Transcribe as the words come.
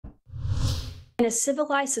In a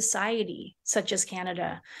civilized society such as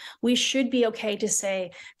Canada, we should be okay to say,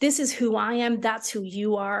 this is who I am, that's who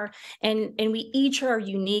you are, and we each are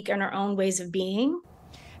unique in our own ways of being.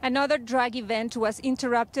 Another drag event was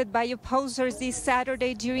interrupted by opposers this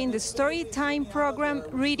Saturday during the Storytime program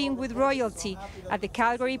Reading with Royalty at the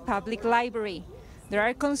Calgary Public Library. There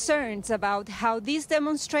are concerns about how these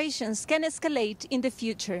demonstrations can escalate in the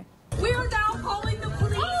future. We are now calling the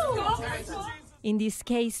police. In this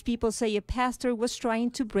case, people say a pastor was trying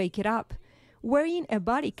to break it up, wearing a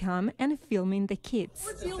body cam and filming the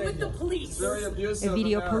kids. Deal with the police. A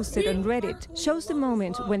video posted on Reddit shows the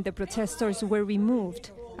moment when the protesters were removed,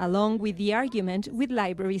 along with the argument with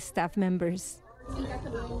library staff members.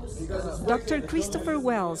 Dr. Christopher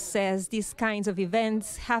Wells says these kinds of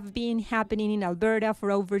events have been happening in Alberta for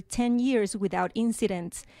over 10 years without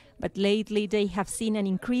incidents, but lately they have seen an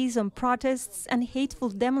increase on protests and hateful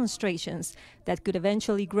demonstrations that could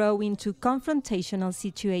eventually grow into confrontational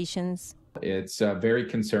situations. It's very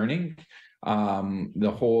concerning.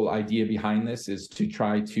 The whole idea behind this is to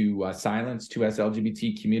try to silence 2S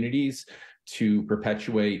LGBT communities, to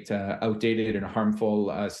perpetuate outdated and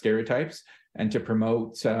harmful stereotypes, and to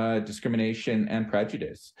promote discrimination and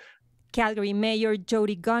prejudice. Calgary Mayor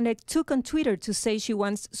Jody Gondek took on Twitter to say she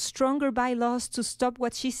wants stronger bylaws to stop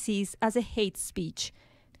what she sees as a hate speech.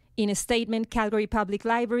 In a statement, Calgary Public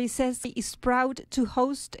Library says it is proud to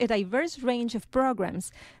host a diverse range of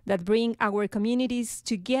programs that bring our communities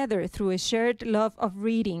together through a shared love of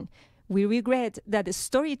reading. We regret that the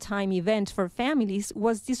Storytime event for families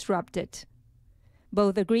was disrupted.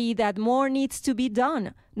 Both agree that more needs to be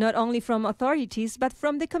done, not only from authorities, but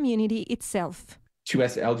from the community itself.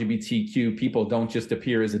 2S LGBTQ people don't just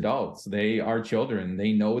appear as adults. They are children.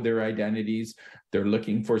 They know their identities. They're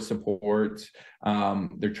looking for support.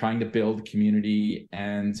 They're trying to build community,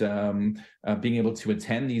 and being able to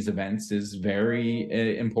attend these events is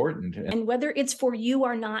very important. And whether it's for you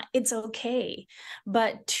or not, it's okay.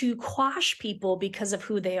 But to quash people because of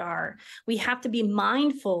who they are, we have to be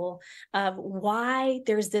mindful of why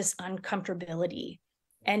there's this uncomfortability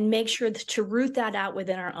and make sure to root that out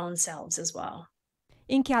within our own selves as well.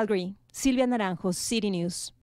 In Calgary, Silvia Naranjo, City News.